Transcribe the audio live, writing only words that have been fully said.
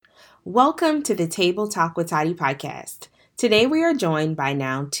Welcome to the Table Talk with Tati podcast. Today we are joined by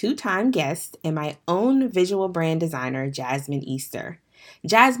now two-time guest and my own visual brand designer, Jasmine Easter.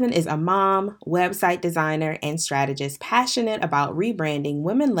 Jasmine is a mom, website designer, and strategist passionate about rebranding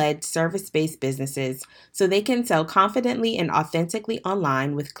women-led service-based businesses so they can sell confidently and authentically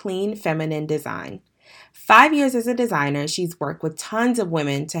online with clean, feminine design. 5 years as a designer, she's worked with tons of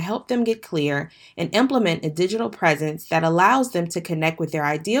women to help them get clear and implement a digital presence that allows them to connect with their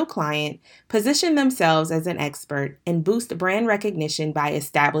ideal client, position themselves as an expert, and boost brand recognition by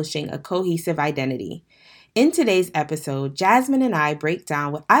establishing a cohesive identity. In today's episode, Jasmine and I break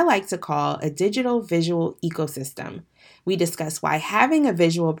down what I like to call a digital visual ecosystem. We discuss why having a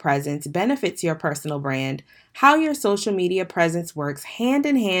visual presence benefits your personal brand, how your social media presence works hand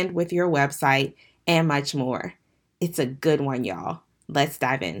in hand with your website, and much more. It's a good one, y'all. Let's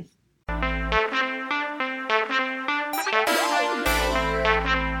dive in.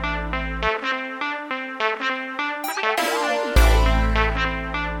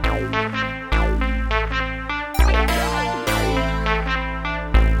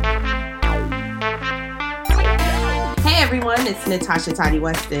 Hey everyone, it's Natasha Tati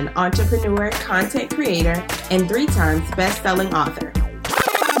Weston, entrepreneur, content creator, and 3 times best-selling author.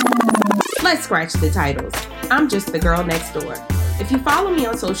 Let's scratch the titles. I'm just the girl next door. If you follow me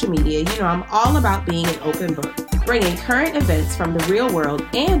on social media, you know I'm all about being an open book, bringing current events from the real world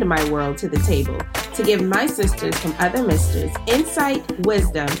and my world to the table to give my sisters from other misters insight,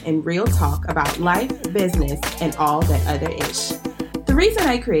 wisdom, and real talk about life, business, and all that other ish. The reason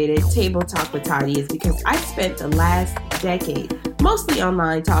I created Table Talk with Tati is because I spent the last decade mostly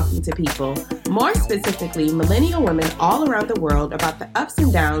online talking to people, more specifically millennial women all around the world about the ups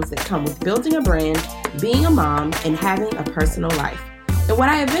and downs that come with building a brand, being a mom, and having a personal life. And what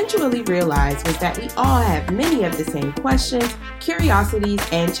I eventually realized was that we all have many of the same questions, curiosities,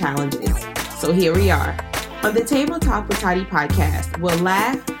 and challenges. So here we are. On the Table Talk with Tati podcast, we'll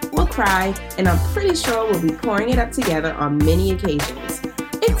laugh, we'll cry, and I'm pretty sure we'll be pouring it up together on many occasions.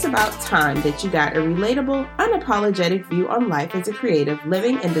 It's about time that you got a relatable, unapologetic view on life as a creative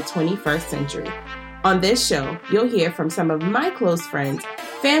living in the 21st century. On this show, you'll hear from some of my close friends,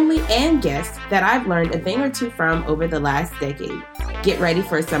 family, and guests that I've learned a thing or two from over the last decade. Get ready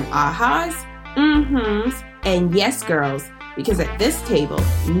for some ahas, mm-hms, and yes girls, because at this table,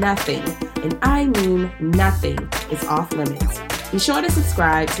 nothing, and I mean nothing, is off limits. Be sure to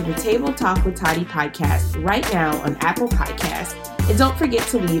subscribe to the Table Talk with Tati podcast right now on Apple Podcasts. And don't forget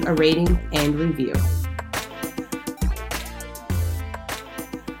to leave a rating and review.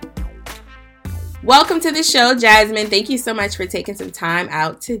 Welcome to the show, Jasmine. Thank you so much for taking some time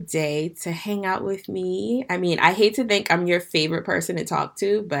out today to hang out with me. I mean, I hate to think I'm your favorite person to talk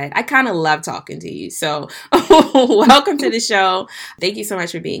to, but I kind of love talking to you. So welcome to the show. Thank you so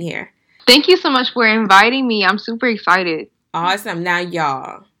much for being here. Thank you so much for inviting me. I'm super excited. Awesome. Now,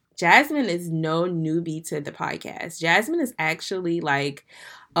 y'all, Jasmine is no newbie to the podcast. Jasmine is actually like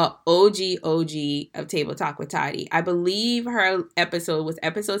a OG of Table Talk with Tati. I believe her episode was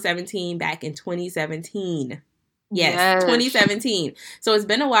episode 17 back in 2017. Yes, 2017. So it's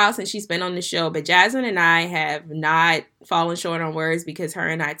been a while since she's been on the show, but Jasmine and I have not fallen short on words because her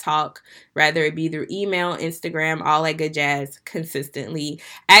and I talk, whether it be through email, Instagram, all that good jazz, consistently.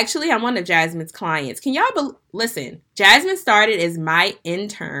 Actually, I'm one of Jasmine's clients. Can y'all listen? Jasmine started as my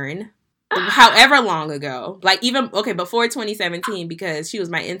intern however long ago, like even, before 2017, because she was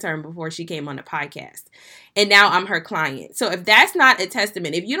my intern before she came on the podcast. And now I'm her client. So if that's not a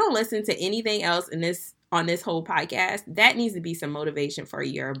testament, if you don't listen to anything else on this whole podcast, that needs to be some motivation for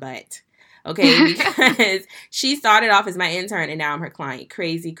your butt. Okay, because she started off as my intern and now I'm her client.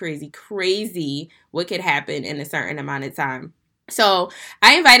 Crazy, crazy, crazy what could happen in a certain amount of time. So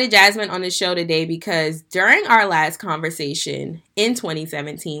I invited Jasmine on the show today because during our last conversation in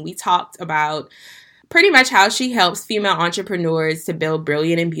 2017, we talked about pretty much how she helps female entrepreneurs to build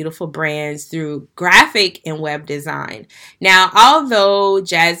brilliant and beautiful brands through graphic and web design. Now, although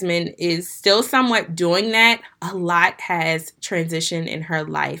Jasmine is still somewhat doing that, a lot has transitioned in her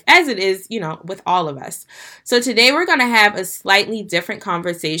life, as it is, with all of us. So today we're going to have a slightly different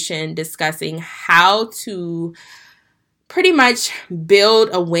conversation discussing how to pretty much build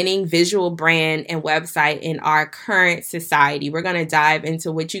a winning visual brand and website in our current society. We're going to dive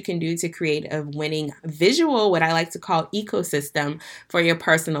into what you can do to create a winning visual, what I like to call ecosystem for your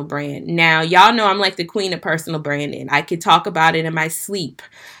personal brand. Now, y'all know I'm like the queen of personal branding. I could talk about it in my sleep.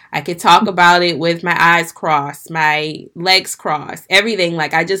 I could talk about it with my eyes crossed, my legs crossed, everything.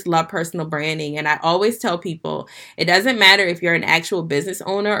 Like, I just love personal branding. And I always tell people, it doesn't matter if you're an actual business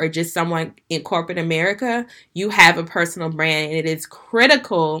owner or just someone in corporate America, you have a personal brand. And it is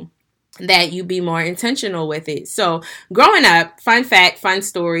critical that you be more intentional with it. So growing up, fun fact, fun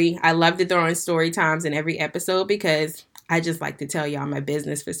story. I love to throw in story times in every episode because I just like to tell y'all my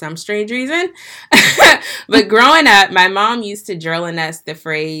business for some strange reason. But growing up, my mom used to drill in us the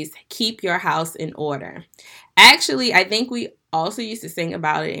phrase, keep your house in order. Actually, I think we also used to sing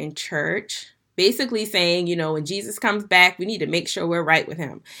about it in church. Basically saying, when Jesus comes back, we need to make sure we're right with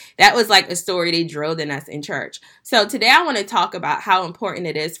him. That was like a story they drilled in us in church. So today I want to talk about how important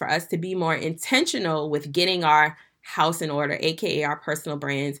it is for us to be more intentional with getting our house in order, aka our personal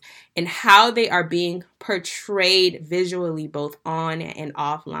brands, and how they are being portrayed visually both on and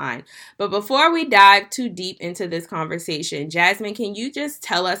offline. But before we dive too deep into this conversation, Jasmine, can you just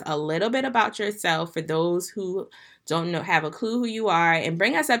tell us a little bit about yourself for those who don't have a clue who you are, and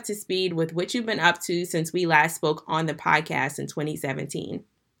bring us up to speed with what you've been up to since we last spoke on the podcast in 2017?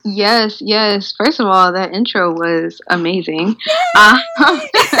 Yes. First of all, that intro was amazing.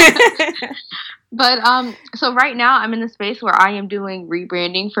 But so right now I'm in the space where I am doing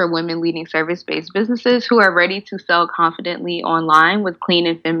rebranding for women leading service-based businesses who are ready to sell confidently online with clean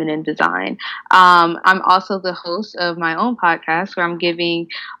and feminine design. I'm also the host of my own podcast where I'm giving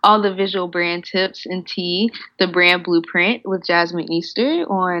all the visual brand tips and tea, the brand blueprint with Jasmine Easter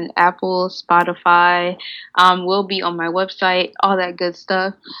on Apple, Spotify, will be on my website, all that good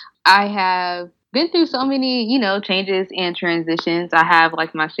stuff. I have been through so many, changes and transitions. I have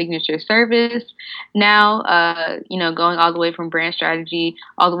like my signature service now, going all the way from brand strategy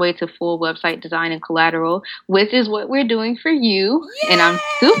all the way to full website design and collateral, which is what we're doing for you. Yay! And I'm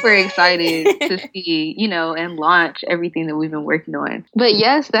super excited to see, and launch everything that we've been working on. But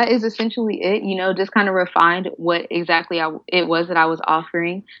yes, that is essentially it, just kind of refined what exactly it was that I was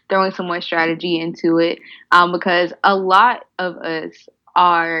offering, throwing some more strategy into it, because a lot of us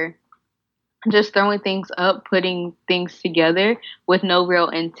are just throwing things up, putting things together with no real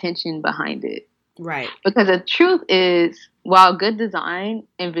intention behind it. Right. Because the truth is, while good design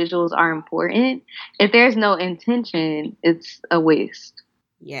and visuals are important, if there's no intention, it's a waste.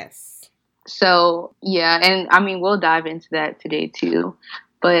 Yes. So, yeah, and I mean, we'll dive into that today too.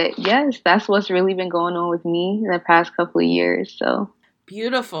 But yes, that's what's really been going on with me in the past couple of years. So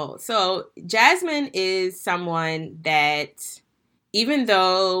beautiful. So Jasmine is someone that, even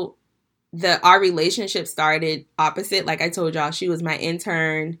though our relationship started opposite, like I told y'all, she was my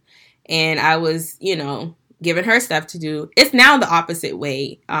intern and I was, giving her stuff to do. It's now the opposite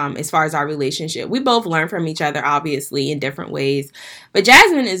way as far as our relationship. We both learn from each other, obviously, in different ways. But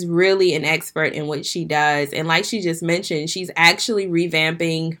Jasmine is really an expert in what she does. And like she just mentioned, she's actually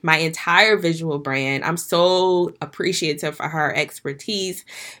revamping my entire visual brand. I'm so appreciative for her expertise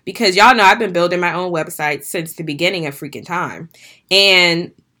because y'all know I've been building my own website since the beginning of freaking time.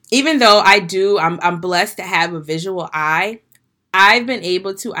 And even though I'm blessed to have a visual eye, I've been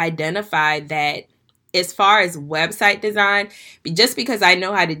able to identify that as far as website design, just because I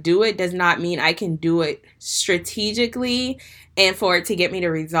know how to do it does not mean I can do it strategically and for it to get me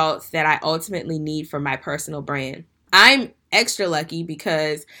the results that I ultimately need for my personal brand. I'm extra lucky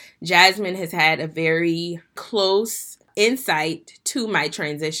because Jasmine has had a very close insight to my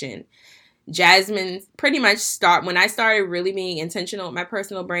transition. Jasmine pretty much when I started really being intentional with my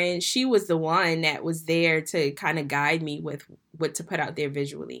personal brand, she was the one that was there to kind of guide me with what to put out there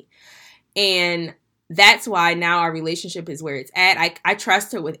visually. And that's why now our relationship is where it's at. I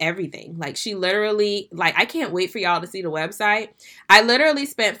trust her with everything. Like she literally, I can't wait for y'all to see the website. I literally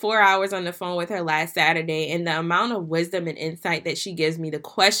spent 4 hours on the phone with her last Saturday, and the amount of wisdom and insight that she gives me, the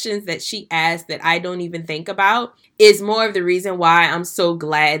questions that she asks that I don't even think about, is more of the reason why I'm so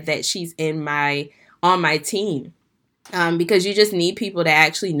glad that she's on my team. Because you just need people to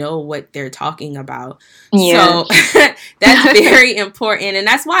actually know what they're talking about. Yeah. So that's very important. And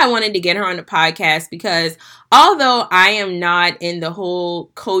that's why I wanted to get her on the podcast, because although I am not in the whole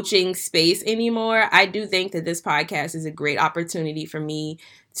coaching space anymore, I do think that this podcast is a great opportunity for me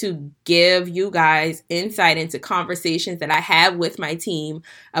to give you guys insight into conversations that I have with my team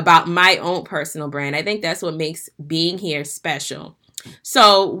about my own personal brand. I think that's what makes being here special.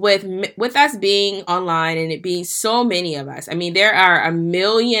 So with us being online and it being so many of us, I mean, there are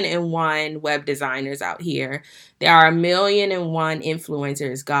 1,000,001 web designers out here. There are 1,000,001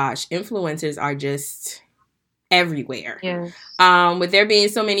 influencers. Gosh, influencers are just everywhere. Yes. With there being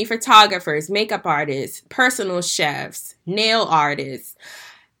so many photographers, makeup artists, personal chefs, nail artists,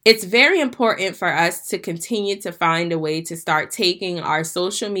 it's very important for us to continue to find a way to start taking our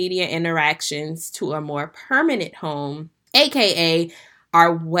social media interactions to a more permanent home, aka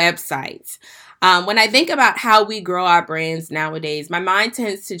our websites. When I think about how we grow our brands nowadays, my mind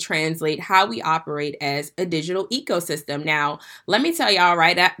tends to translate how we operate as a digital ecosystem. Now, let me tell y'all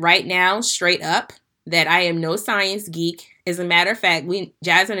right now, straight up, that I am no science geek. As a matter of fact,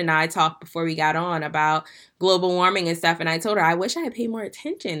 Jasmine and I talked before we got on about global warming and stuff, and I told her I wish I had paid more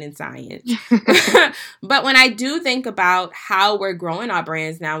attention in science. But when I do think about how we're growing our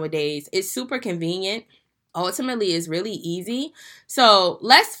brands nowadays, it's super convenient. Ultimately, it's really easy. So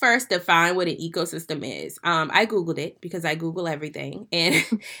let's first define what an ecosystem is. I Googled it because I Google everything. And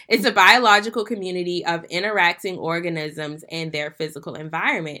it's a biological community of interacting organisms and their physical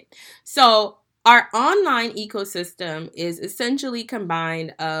environment. So our online ecosystem is essentially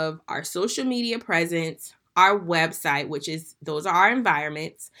combined of our social media presence, our website, those are our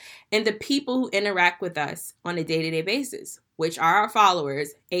environments, and the people who interact with us on a day-to-day basis, which are our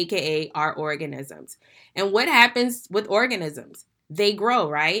followers, aka our organisms. And what happens with organisms? They grow,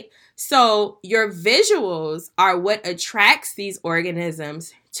 right? So your visuals are what attracts these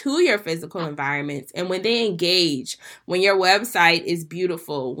organisms to your physical environments. And when they engage, when your website is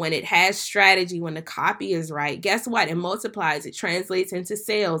beautiful, when it has strategy, when the copy is right, guess what? It multiplies. It translates into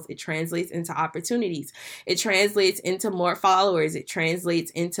sales. It translates into opportunities. It translates into more followers. It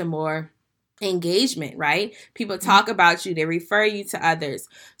translates into more engagement, right? People talk about you. They refer you to others.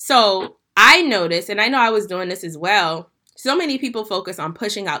 So I noticed, and I know I was doing this as well, so many people focus on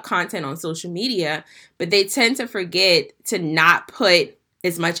pushing out content on social media, but they tend to forget to not put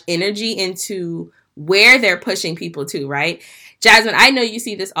as much energy into where they're pushing people to, right? Jasmine, I know you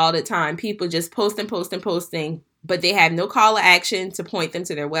see this all the time. People just posting, but they have no call to action to point them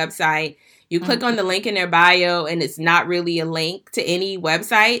to their website. You click on the link in their bio and it's not really a link to any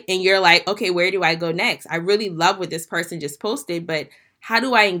website. And you're like, okay, where do I go next? I really love what this person just posted, but how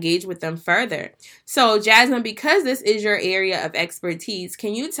do I engage with them further? So Jasmine, because this is your area of expertise,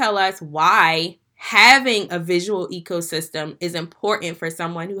 can you tell us why having a visual ecosystem is important for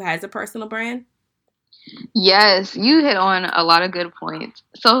someone who has a personal brand? Yes, you hit on a lot of good points.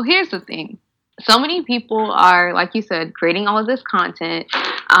 So here's the thing. So many people are, like you said, creating all of this content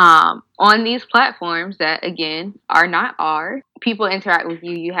on these platforms that, again, are not ours. People interact with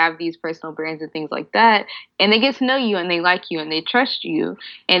you. You have these personal brands and things like that. And they get to know you and they like you and they trust you.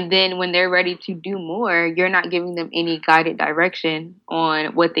 And then when they're ready to do more, you're not giving them any guided direction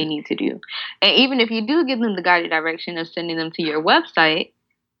on what they need to do. And even if you do give them the guided direction of sending them to your website,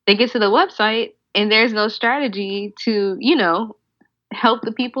 they get to the website and there's no strategy to, help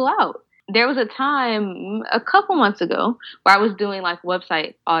the people out. There was a time a couple months ago where I was doing like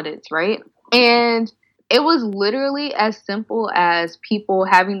website audits, right? And it was literally as simple as people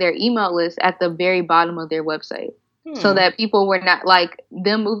having their email list at the very bottom of their website so that people were not like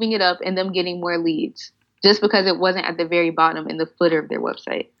them moving it up and them getting more leads just because it wasn't at the very bottom in the footer of their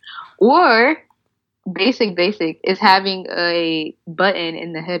website. Or basic is having a button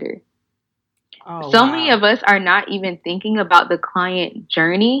in the header. Many of us are not even thinking about the client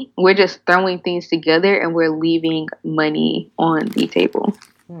journey. We're just throwing things together and we're leaving money on the table.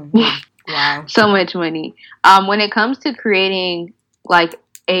 Wow. So much money. When it comes to creating like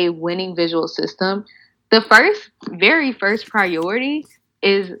a winning visual system, the very first priority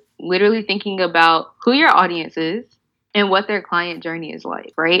is literally thinking about who your audience is and what their client journey is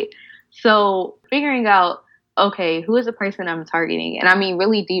like, right? So figuring out, okay, who is the person I'm targeting? And I mean,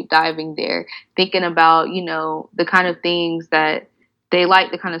 really deep diving there, thinking about, the kind of things that they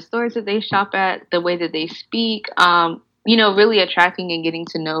like, the kind of stores that they shop at, the way that they speak, really attracting and getting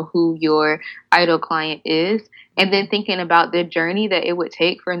to know who your ideal client is. And then thinking about the journey that it would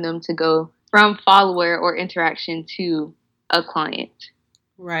take for them to go from follower or interaction to a client.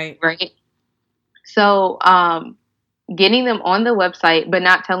 Right. Right. So, getting them on the website, but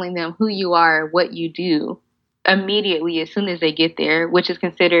not telling them who you are, what you do, immediately as soon as they get there, which is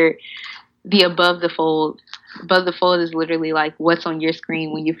considered the above the fold. Above the fold is literally like what's on your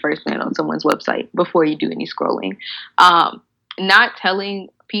screen when you first land on someone's website before you do any scrolling. Not telling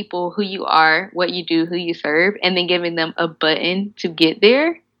people who you are, what you do, who you serve, and then giving them a button to get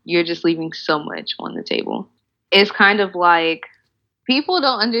there, you're just leaving so much on the table. It's kind of like people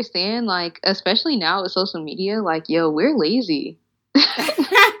don't understand, like, especially now with social media, like, yo, we're lazy.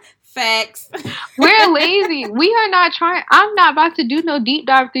 Facts. We're lazy. We are not trying. I'm not about to do no deep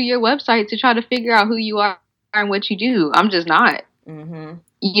dive through your website to try to figure out who you are and what you do. I'm just not. Mm-hmm.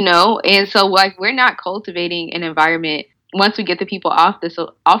 And so like we're not cultivating an environment once we get the people off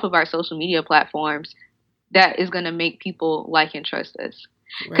of our social media platforms that is going to make people like and trust us.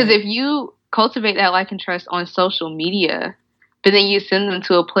 Because if you cultivate that like and trust on social media, but then you send them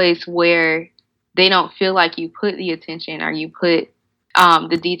to a place where they don't feel like you put the attention or you put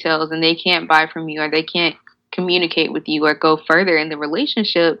the details and they can't buy from you or they can't communicate with you or go further in the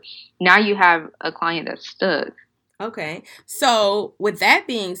relationship, now you have a client that's stuck. Okay. So with that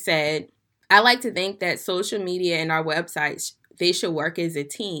being said, I like to think that social media and our websites, they should work as a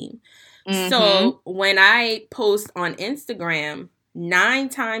team. Mm-hmm. So when I post on Instagram, 9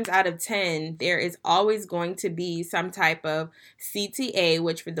 times out of 10, there is always going to be some type of CTA,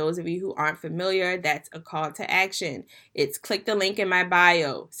 which for those of you who aren't familiar, that's a call to action. It's click the link in my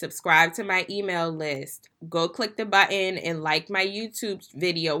bio, subscribe to my email list, go click the button and like my YouTube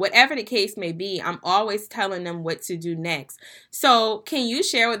video, whatever the case may be. I'm always telling them what to do next. So can you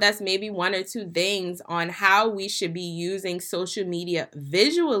share with us maybe 1 or 2 things on how we should be using social media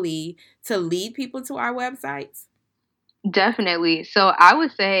visually to lead people to our websites? Definitely. So I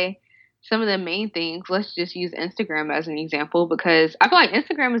would say some of the main things, let's just use Instagram as an example, because I feel like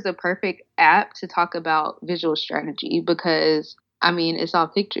Instagram is the perfect app to talk about visual strategy because, I mean, it's all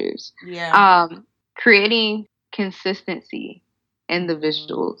pictures. Yeah. Creating consistency in the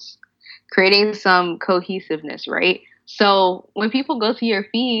visuals, creating some cohesiveness, right? So when people go to your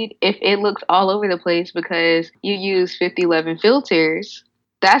feed, if it looks all over the place because you use 5011 filters,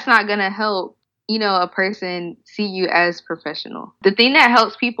 that's not going to help a person see you as professional. The thing that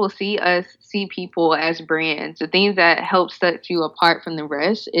helps people see us, see people as brands, the things that help set you apart from the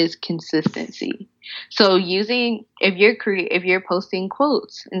rest is consistency. So if you're posting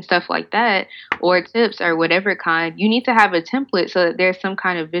quotes and stuff like that, or tips or whatever kind, you need to have a template so that there's some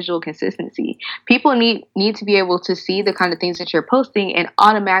kind of visual consistency. People need to be able to see the kind of things that you're posting and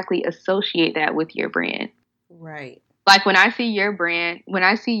automatically associate that with your brand. Right. Like when I see your brand, when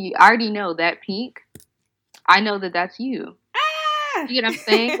I see you, I already know that pink. I know that that's you. Ah! You know what I'm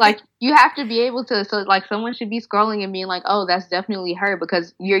saying? Like you have to be able to. So like someone should be scrolling and being like, "Oh, that's definitely her,"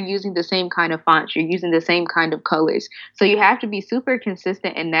 because you're using the same kind of fonts, you're using the same kind of colors. So you have to be super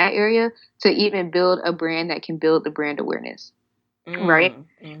consistent in that area to even build a brand that can build the brand awareness, right?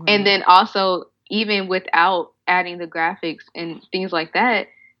 Mm-hmm. And then also even without adding the graphics and things like that,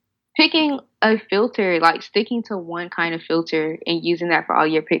 picking a filter, like sticking to one kind of filter and using that for all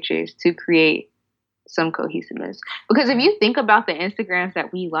your pictures to create some cohesiveness. Because if you think about the Instagrams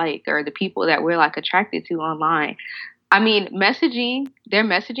that we like or the people that we're like attracted to online, I mean, their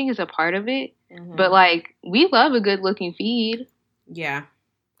messaging is a part of it, but like we love a good looking feed. Yeah.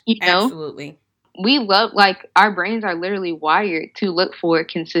 You know? Absolutely. We love, like, our brains are literally wired to look for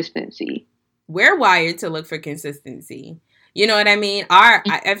consistency. We're wired to look for consistency. You know what I mean?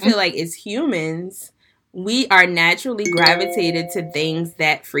 I feel like as humans, we are naturally gravitated to things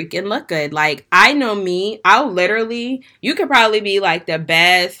that freaking look good. Like, I know me, you could probably be like the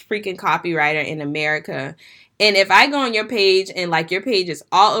best freaking copywriter in America. And if I go on your page and like your page is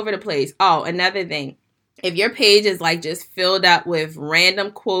all over the place. Oh, another thing. If your page is like just filled up with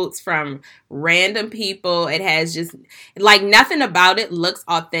random quotes from random people, it has just like nothing about it looks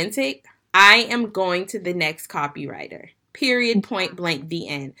authentic, I am going to the next copywriter. Period, point blank, the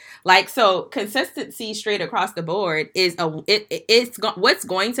end. Like, so consistency straight across the board is what's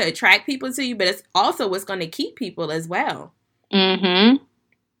going to attract people to you, but it's also what's going to keep people as well. Mm-hmm.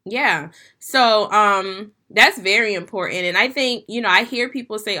 Yeah. So, that's very important. And I think, I hear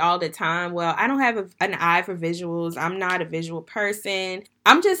people say all the time, well, I don't have an eye for visuals. I'm not a visual person.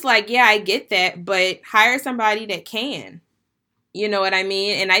 I'm just like, yeah, I get that, but hire somebody that can. You know what I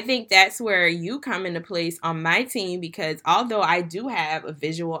mean? And I think that's where you come into place on my team, because although I do have a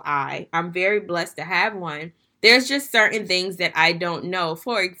visual eye, I'm very blessed to have one. There's just certain things that I don't know.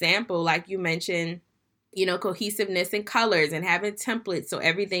 For example, like you mentioned, cohesiveness and colors and having templates so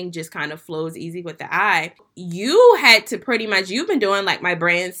everything just kind of flows easy with the eye. You had to you've been doing like my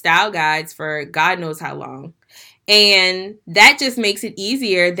brand style guides for God knows how long. And that just makes it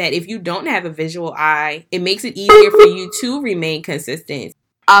easier that if you don't have a visual eye, it makes it easier for you to remain consistent.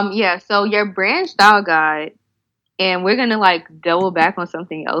 Yeah, so your brand style guide, and we're going to like double back on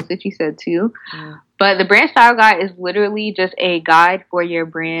something else that you said too. But the brand style guide is literally just a guide for your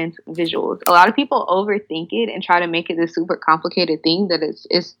brand's visuals. A lot of people overthink it and try to make it this super complicated thing that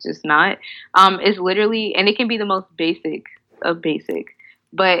it's just not. It's literally, and it can be the most basic of basic,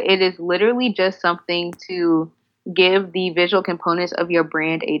 but it is literally just something to give the visual components of your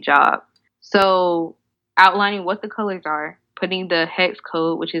brand a job. So outlining what the colors are, putting the hex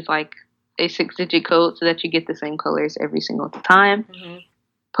code, which is like a 6-digit code so that you get the same colors every single time.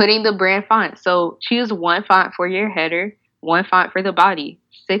 Putting the brand font. So choose one font for your header, one font for the body.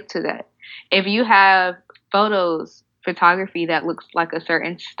 Stick to that. If you have photography that looks like a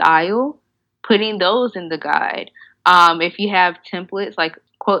certain style, putting those in the guide. If you have templates, like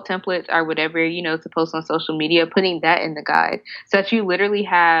quote templates or whatever, to post on social media, putting that in the guide so that you literally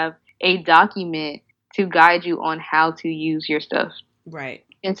have a document to guide you on how to use your stuff right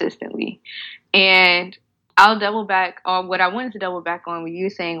consistently. And I'll double back on what I wanted to double back on when you were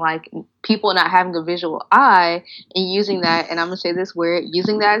saying like people not having a visual eye and using that, and I'm gonna say this word,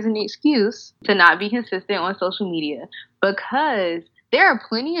 using that as an excuse to not be consistent on social media, because there are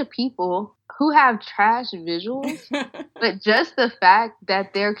plenty of people who have trash visuals, but just the fact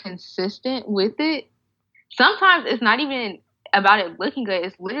that they're consistent with it, sometimes it's not even about it looking good,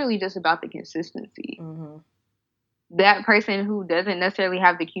 it's literally just about the consistency. Mm-hmm. That person who doesn't necessarily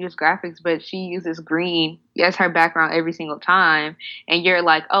have the cutest graphics, but she uses green as her background every single time, and you're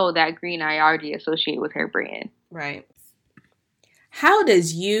like, oh, that green I already associate with her brand. Right. How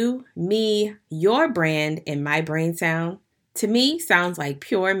does you, me, your brand, and my brain sound? To me, sounds like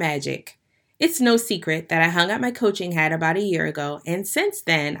pure magic. It's no secret that I hung up my coaching hat about a year ago, and since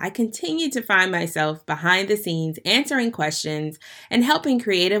then, I continue to find myself behind the scenes answering questions and helping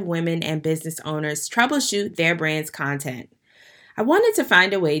creative women and business owners troubleshoot their brand's content. I wanted to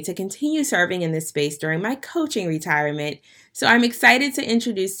find a way to continue serving in this space during my coaching retirement, so I'm excited to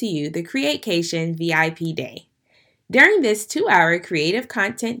introduce to you the Createcation VIP Day. During this 2-hour creative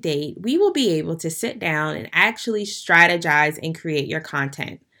content date, we will be able to sit down and actually strategize and create your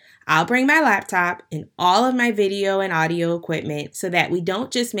content. I'll bring my laptop and all of my video and audio equipment so that we don't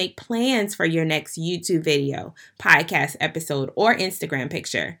just make plans for your next YouTube video, podcast episode, or Instagram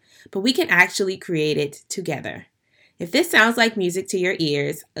picture, but we can actually create it together. If this sounds like music to your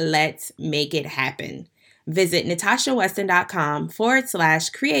ears, let's make it happen. Visit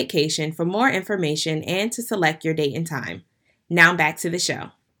natashaweston.com/createcation for more information and to select your date and time. Now back to the show.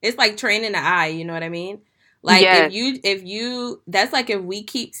 It's like training the eye, you know what I mean? Like Yes. if you that's like if we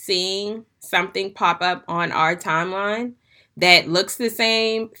keep seeing something pop up on our timeline that looks the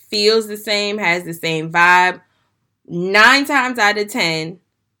same, feels the same, has the same vibe, 9 times out of 10,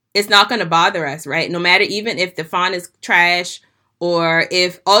 it's not going to bother us, right? No matter even if the font is trash or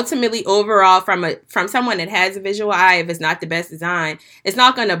if ultimately overall from someone that has a visual eye, if it's not the best design, it's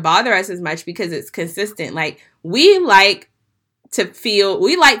not going to bother us as much because it's consistent. Like we like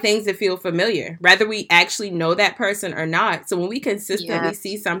things that feel familiar, whether we actually know that person or not. So when we consistently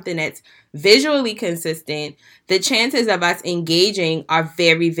see something that's visually consistent, the chances of us engaging are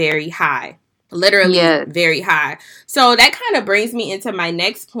very, very high. Literally very high. So that kind of brings me into my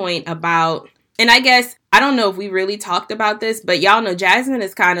next point about, and I guess, I don't know if we really talked about this, but y'all know Jasmine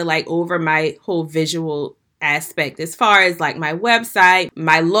is kind of like over my whole visual aspect as far as like my website,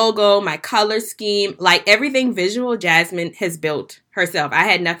 my logo, my color scheme, like everything visual Jasmine has built herself. I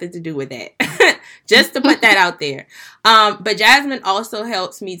had nothing to do with that. Just to put that out there. But Jasmine also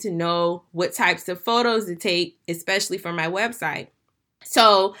helps me to know what types of photos to take, especially for my website.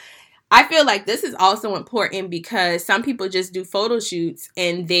 So I feel like this is also important because some people just do photo shoots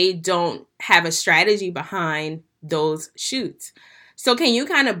and they don't have a strategy behind those shoots. So can you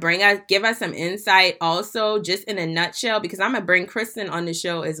kind of give us some insight also, just in a nutshell, because I'm going to bring Kristen on the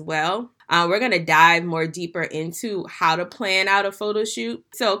show as well. We're going to dive more deeper into how to plan out a photo shoot.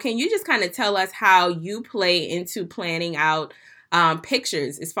 So can you just kind of tell us how you play into planning out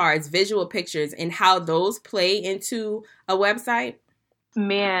pictures as far as visual pictures and how those play into a website?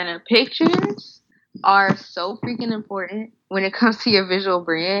 Man, pictures are so freaking important when it comes to your visual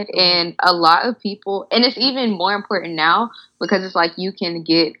brand, and a lot of people, and it's even more important now because it's like you can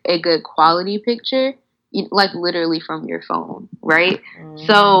get a good quality picture like literally from your phone, right?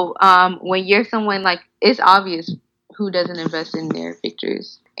 So when you're someone like, it's obvious who doesn't invest in their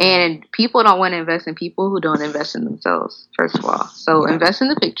pictures, and people don't want to invest in people who don't invest in themselves, first of all. So invest in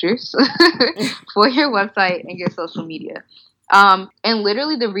the pictures for your website and your social media. And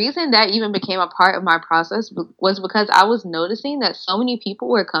literally the reason that even became a part of my process was because I was noticing that so many people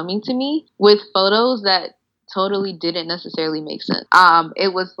were coming to me with photos that totally didn't necessarily make sense.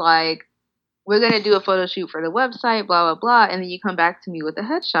 It was like, we're going to do a photo shoot for the website, blah, blah, blah. And then you come back to me with a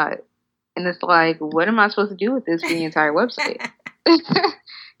headshot. And it's like, what am I supposed to do with this for the entire website?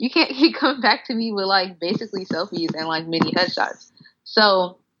 You can't keep coming back to me with like basically selfies and like mini headshots.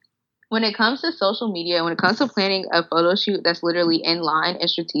 So when it comes to social media, when it comes to planning a photo shoot that's literally in line and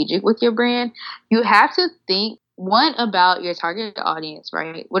strategic with your brand, you have to think, one, about your target audience,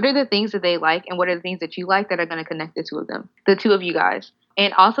 right? What are the things that they like and what are the things that you like that are going to connect the two of you guys?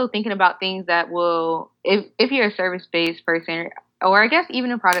 And also thinking about things that will, if you're a service-based person, or I guess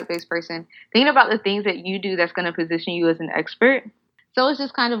even a product-based person, thinking about the things that you do that's going to position you as an expert. So it's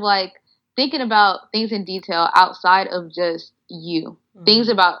just kind of like thinking about things in detail outside of just you. Things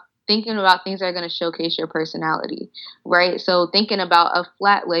thinking about things that are going to showcase your personality, right? So thinking about a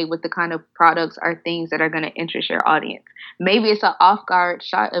flat lay with the kind of products are things that are going to interest your audience. Maybe it's an off-guard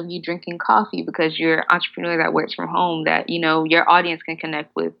shot of you drinking coffee because you're an entrepreneur that works from home that, you know, your audience can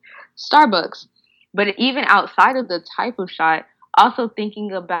connect with Starbucks. But even outside of the type of shot, also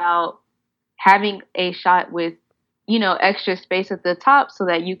thinking about having a shot with, you know, extra space at the top so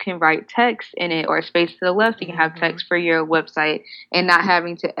that you can write text in it, or space to the left, you can have text for your website and not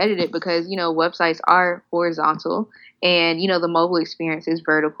having to edit it because, you know, websites are horizontal and, you know, the mobile experience is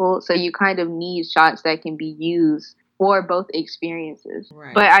vertical. So you kind of need shots that can be used for both experiences.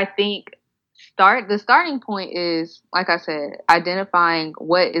 Right. But I think the starting point is, like I said, identifying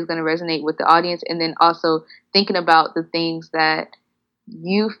what is going to resonate with the audience, and then also thinking about the things that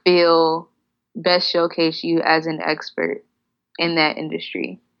you feel best showcase you as an expert in that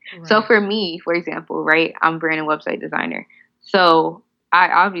industry. Right. So for me, for example, right, I'm a brand and website designer. So I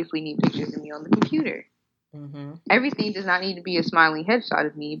obviously need pictures of me on the computer. Mm-hmm. Everything does not need to be a smiling headshot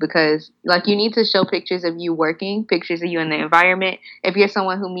of me because, like, you need to show pictures of you working, pictures of you in the environment. If you're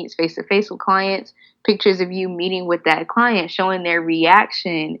someone who meets face-to-face with clients, pictures of you meeting with that client, showing their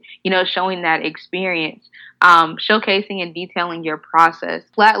reaction, you know, showing that experience, showcasing and detailing your process.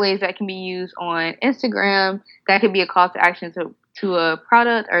 Flat lays that can be used on Instagram, that could be a call to action to a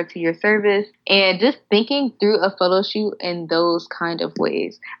product or to your service, and just thinking through a photo shoot in those kind of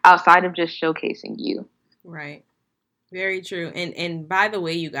ways outside of just showcasing you. Right. Very true. And by the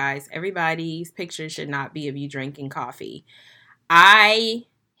way, you guys, everybody's picture should not be of you drinking coffee. I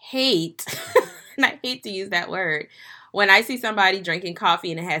hate, and I hate to use that word, when I see somebody drinking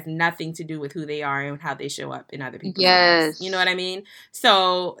coffee and it has nothing to do with who they are and how they show up in other people's lives. You know what I mean?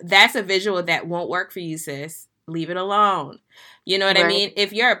 So that's a visual that won't work for you, sis. Leave it alone. You know what I mean?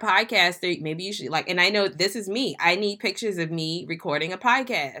 If you're a podcaster, maybe you should, like, and I know this is me. I need pictures of me recording a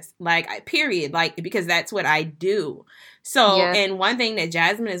podcast, period. Like, because that's what I do. So, and one thing that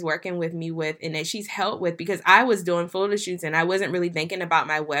Jasmine is working with me with, and that she's helped with, because I was doing photo shoots and I wasn't really thinking about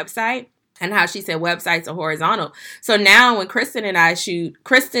my website. And how she said websites are horizontal. So now when Kristen and I shoot,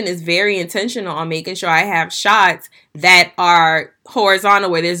 Kristen is very intentional on making sure I have shots that are horizontal,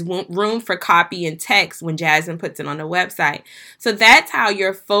 where there's room for copy and text when Jasmine puts it on the website. So that's how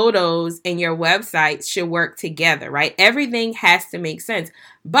your photos and your website should work together, right? Everything has to make sense.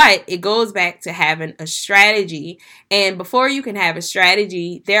 But it goes back to having a strategy. And before you can have a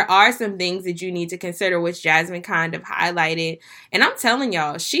strategy, there are some things that you need to consider, which Jasmine kind of highlighted. And I'm telling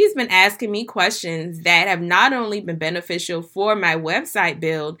y'all, she's been asking me questions that have not only been beneficial for my website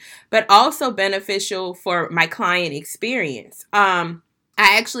build, but also beneficial for my client experience. I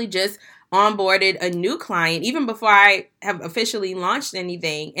actually just onboarded a new client even before I have officially launched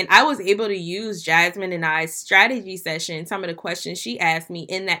anything. And I was able to use Jasmine and I's strategy session, some of the questions she asked me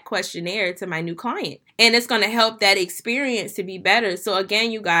in that questionnaire, to my new client. And it's going to help that experience to be better. So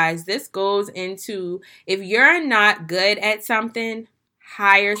again, you guys, this goes into, if you're not good at something,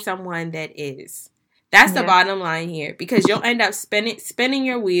 hire someone that is. That's the bottom line here, because you'll end up spinning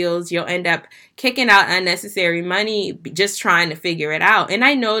your wheels. You'll end up kicking out unnecessary money just trying to figure it out. And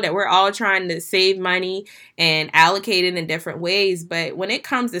I know that we're all trying to save money and allocate it in different ways. But when it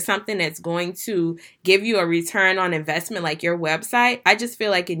comes to something that's going to give you a return on investment like your website, I just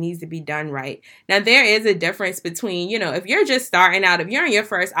feel like it needs to be done right. Now, there is a difference between, you know, if you're just starting out, if you're in your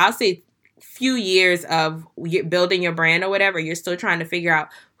first, I'll say, few years of building your brand or whatever, you're still trying to figure out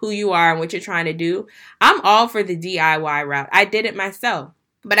who you are and what you're trying to do. I'm all for the DIY route. I did it myself.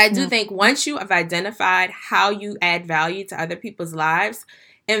 But I do think once you have identified how you add value to other people's lives,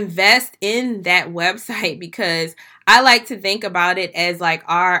 invest in that website, because I like to think about it as like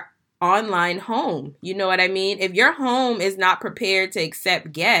our online home. You know what I mean? If your home is not prepared to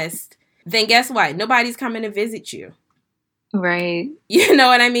accept guests, then guess what? Nobody's coming to visit you. Right. You know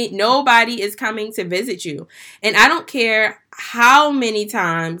what I mean? Nobody is coming to visit you. And I don't care how many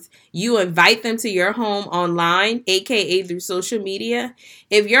times you invite them to your home online, aka through social media.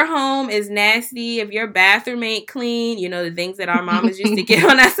 If your home is nasty, if your bathroom ain't clean, you know, the things that our mamas used to get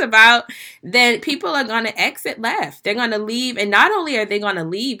on us about, then people are going to exit left. They're going to leave. And not only are they going to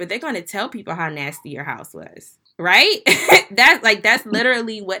leave, but they're going to tell people how nasty your house was. Right? That's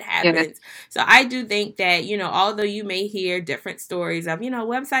literally what happens. Yeah. So I do think that, you know, although you may hear different stories of, you know,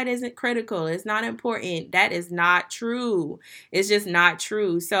 website isn't critical, it's not important, that is not true. It's just not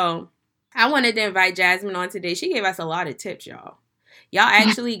true. So I wanted to invite Jasmine on today. She gave us a lot of tips, y'all. Y'all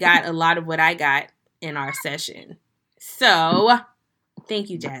actually got a lot of what I got in our session. So thank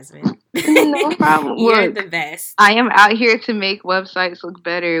you, Jasmine. No problem. You're Look, the best. I am out here to make websites look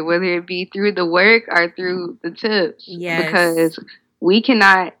better, whether it be through the work or through the tips. Yes. Because we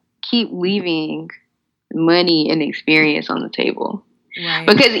cannot keep leaving money and experience on the table. Right.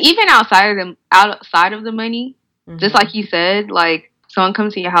 Because even outside of the money, just like you said, like someone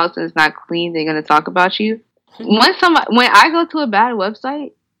comes to your house and it's not clean, they're gonna talk about you. When I go to a bad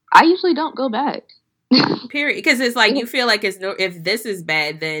website, I usually don't go back. Period. Because it's like you feel like if this is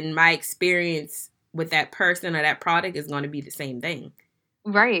bad, then my experience with that person or that product is going to be the same thing.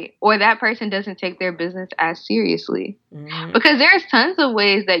 Right. Or that person doesn't take their business as seriously. Mm-hmm. Because there's tons of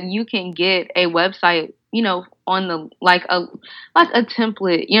ways that you can get a website, you know, on the like a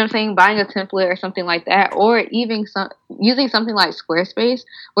template, you know what I'm saying? Buying a template or something like that, or even using something like Squarespace,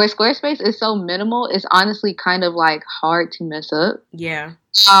 where Squarespace is so minimal, it's honestly kind of like hard to mess up. Yeah.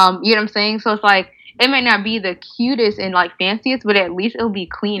 You know what I'm saying? So it's like it may not be the cutest and like fanciest, but at least it'll be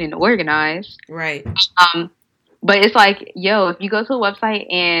clean and organized. Right. But it's like, yo, if you go to a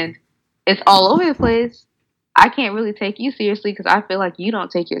website and it's all over the place, I can't really take you seriously because I feel like you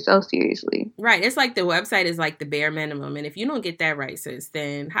don't take yourself seriously. Right. It's like the website is like the bare minimum. And if you don't get that right, sis,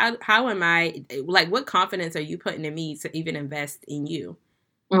 then how am I, like, what confidence are you putting in me to even invest in you?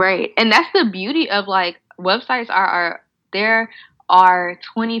 Right. And that's the beauty of, like, websites there are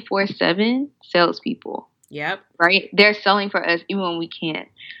 24/7 salespeople. Yep. Right. They're selling for us even when we can't.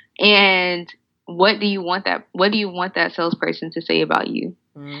 And what do you want that salesperson to say about you?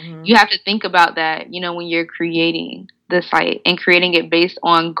 Mm-hmm. You have to think about that, you know, when you're creating the site and creating it based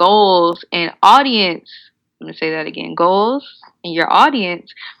on goals and audience. I'm going to say that again, goals and your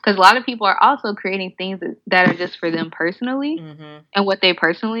audience, because a lot of people are also creating things that are just for them personally mm-hmm. and what they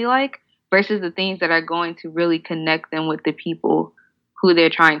personally like versus the things that are going to really connect them with the people who they're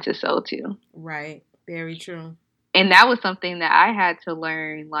trying to sell to. Right. Very true. And that was something that I had to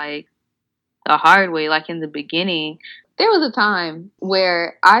learn, like, the hard way. Like, in the beginning, there was a time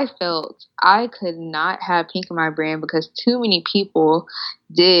where I felt I could not have pink in my brand because too many people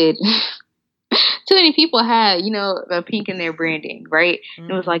did. Too many people had, you know, a pink in their branding, right?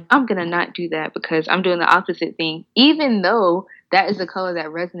 Mm-hmm. It was like, I'm going to not do that because I'm doing the opposite thing, even though that is the color that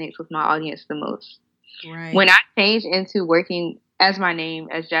resonates with my audience the most. Right. When I changed into working as my name,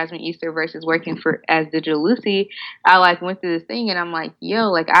 as Jasmine Easter, versus working as Digital Lucy, I like went through this thing and I'm like, yo,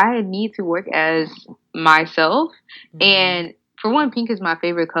 like I need to work as myself. Mm-hmm. And for one, pink is my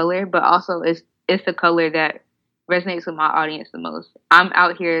favorite color, but also it's the color that resonates with my audience the most. I'm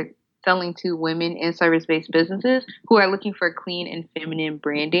out here selling to women in service-based businesses who are looking for clean and feminine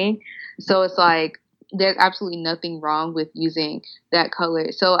branding. So it's like, there's absolutely nothing wrong with using that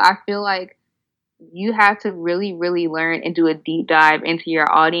color. So I feel like you have to really, really learn and do a deep dive into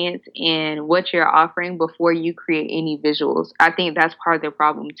your audience and what you're offering before you create any visuals. I think that's part of the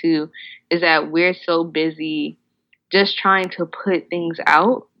problem too, is that we're so busy just trying to put things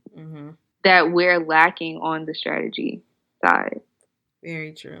out mm-hmm. that we're lacking on the strategy side.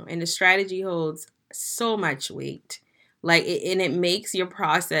 Very true. And the strategy holds so much weight. Like, and it makes your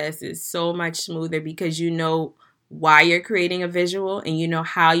process is so much smoother because you know why you're creating a visual and you know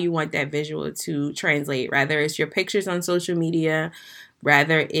how you want that visual to translate, rather it's your pictures on social media,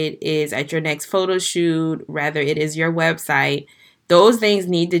 rather it is at your next photo shoot, rather it is your website. Those things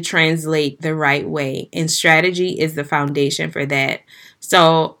need to translate the right way, and strategy is the foundation for that.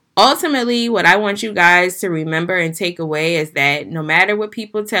 So ultimately, what I want you guys to remember and take away is that no matter what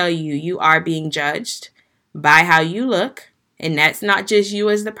people tell you, you are being judged by how you look, and that's not just you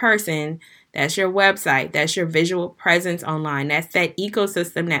as the person. That's your website. That's your visual presence online. That's that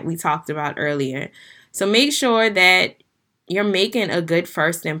ecosystem that we talked about earlier. So make sure that you're making a good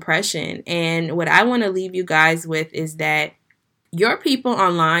first impression. And what I want to leave you guys with is that your people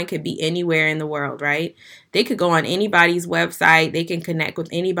online could be anywhere in the world, right? They could go on anybody's website. They can connect with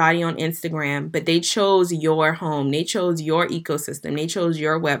anybody on Instagram, but they chose your home. They chose your ecosystem. They chose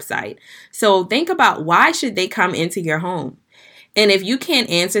your website. So think about, why should they come into your home? And if you can't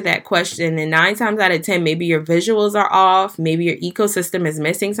answer that question, then 9 times out of 10, maybe your visuals are off, maybe your ecosystem is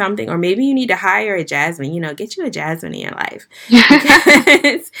missing something, or maybe you need to hire a Jasmine, get you a Jasmine in your life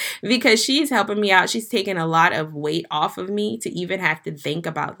because she's helping me out. She's taking a lot of weight off of me to even have to think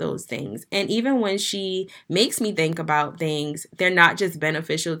about those things. And even when she makes me think about things, they're not just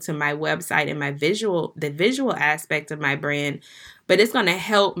beneficial to my website and the visual aspect of my brand, but it's going to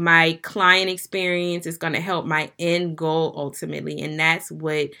help my client experience. It's going to help my end goal ultimately. And that's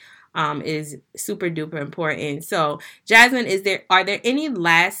what is super duper important. So, Jasmine, are there any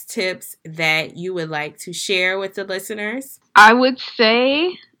last tips that you would like to share with the listeners? I would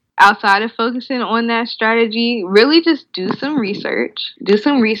say, outside of focusing on that strategy, really just do some research.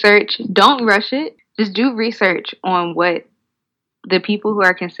 Don't rush it. Just do research on what the people who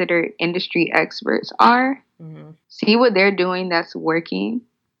are considered industry experts are. Mm-hmm. See what they're doing that's working.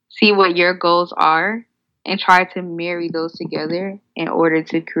 see what your goals are, and try to marry those together in order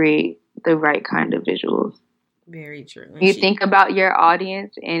to create the right kind of visuals. Very true. You think about your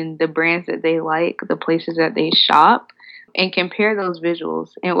audience and the brands that they like, the places that they shop, and compare those visuals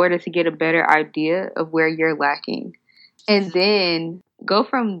in order to get a better idea of where you're lacking. And then go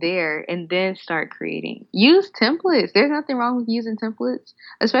from there and then start creating. Use templates. There's nothing wrong with using templates,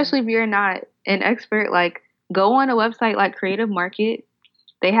 especially if you're not an expert. Like, go on a website like Creative Market.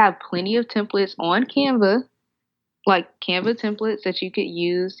 They have plenty of templates on Canva, like Canva templates that you could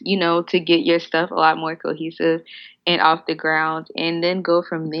use, to get your stuff a lot more cohesive and off the ground, and then go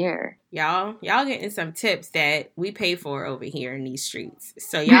from there. Y'all getting some tips that we pay for over here in these streets.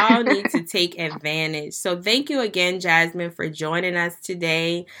 So y'all need to take advantage. So thank you again, Jasmine, for joining us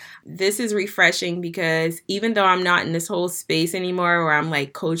today. This is refreshing because even though I'm not in this whole space anymore where I'm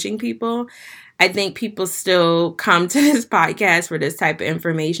like coaching people, I think people still come to this podcast for this type of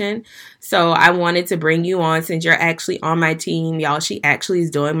information. So I wanted to bring you on since you're actually on my team. Y'all, she actually is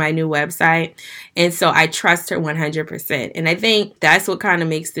doing my new website. And so I trust her 100%. And I think that's what kind of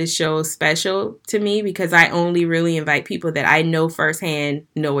makes this show special to me, because I only really invite people that I know firsthand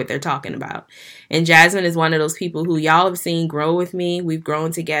know what they're talking about. And Jasmine is one of those people who y'all have seen grow with me. We've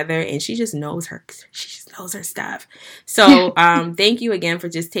grown together, and she just knows her stuff. So thank you again for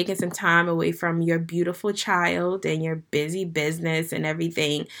just taking some time away from your beautiful child and your busy business and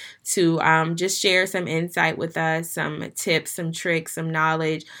everything to just share some insight with us, some tips, some tricks, some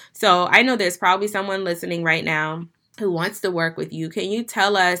knowledge. So I know there's probably someone listening right now who wants to work with you. Can you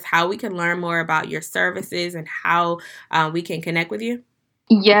tell us how we can learn more about your services and how we can connect with you?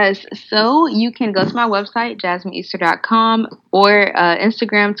 Yes, so you can go to my website, JasmineEaster.com, or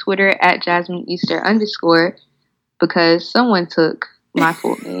Instagram, Twitter at JasmineEaster_, because someone took my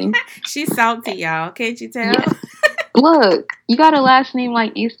full name. She's salty, y'all. Can't you tell? Yeah. Look, you got a last name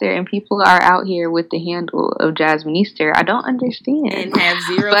like Easter, and people are out here with the handle of Jasmine Easter. I don't understand. And have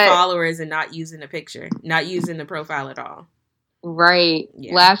zero followers and not using the picture, not using the profile at all. Right.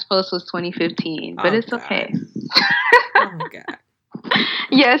 Yeah. Last post was 2015, but it's God. Okay. Oh, my God.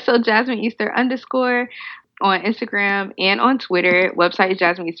 Yeah, so JasmineEaster_ on Instagram and on Twitter. Website is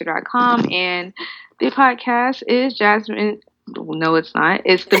JasmineEaster.com, and the podcast is Jasmine. No, it's not.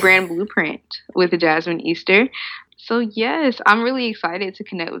 It's The Brand Blueprint with Jasmine Easter. So yes, I'm really excited to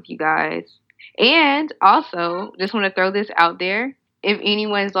connect with you guys. And also, just want to throw this out there. If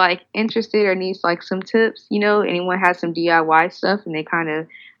anyone's like interested or needs like some tips, anyone has some DIY stuff and they kind of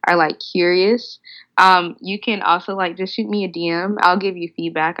are like curious, you can also like just shoot me a DM. I'll give you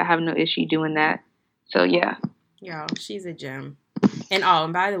feedback. I have no issue doing that. So yeah. Yo, she's a gem. And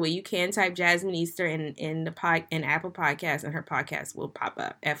by the way, you can type Jasmine Easter in Apple Podcasts, and her podcast will pop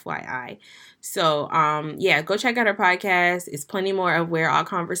up, FYI. So, go check out her podcast. It's plenty more of where our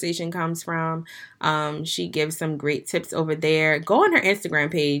conversation comes from. She gives some great tips over there. Go on her Instagram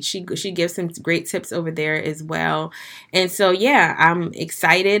page. She gives some great tips over there as well. And so, I'm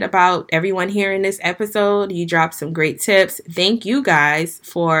excited about everyone hearing this episode. You dropped some great tips. Thank you guys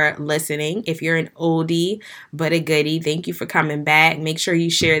for listening. If you're an oldie but a goodie, thank you for coming back. Make sure you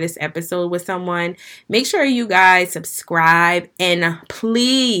share this episode with someone. Make sure you guys subscribe, and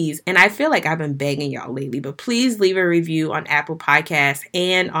please, and I feel like I've been begging y'all lately, but please leave a review on Apple Podcasts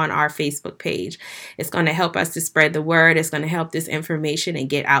and on our Facebook page. It's going to help us to spread the word. It's going to help this information and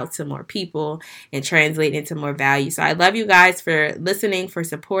get out to more people and translate into more value. So I love you guys for listening, for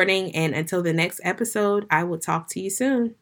supporting, and until the next episode, I will talk to you soon.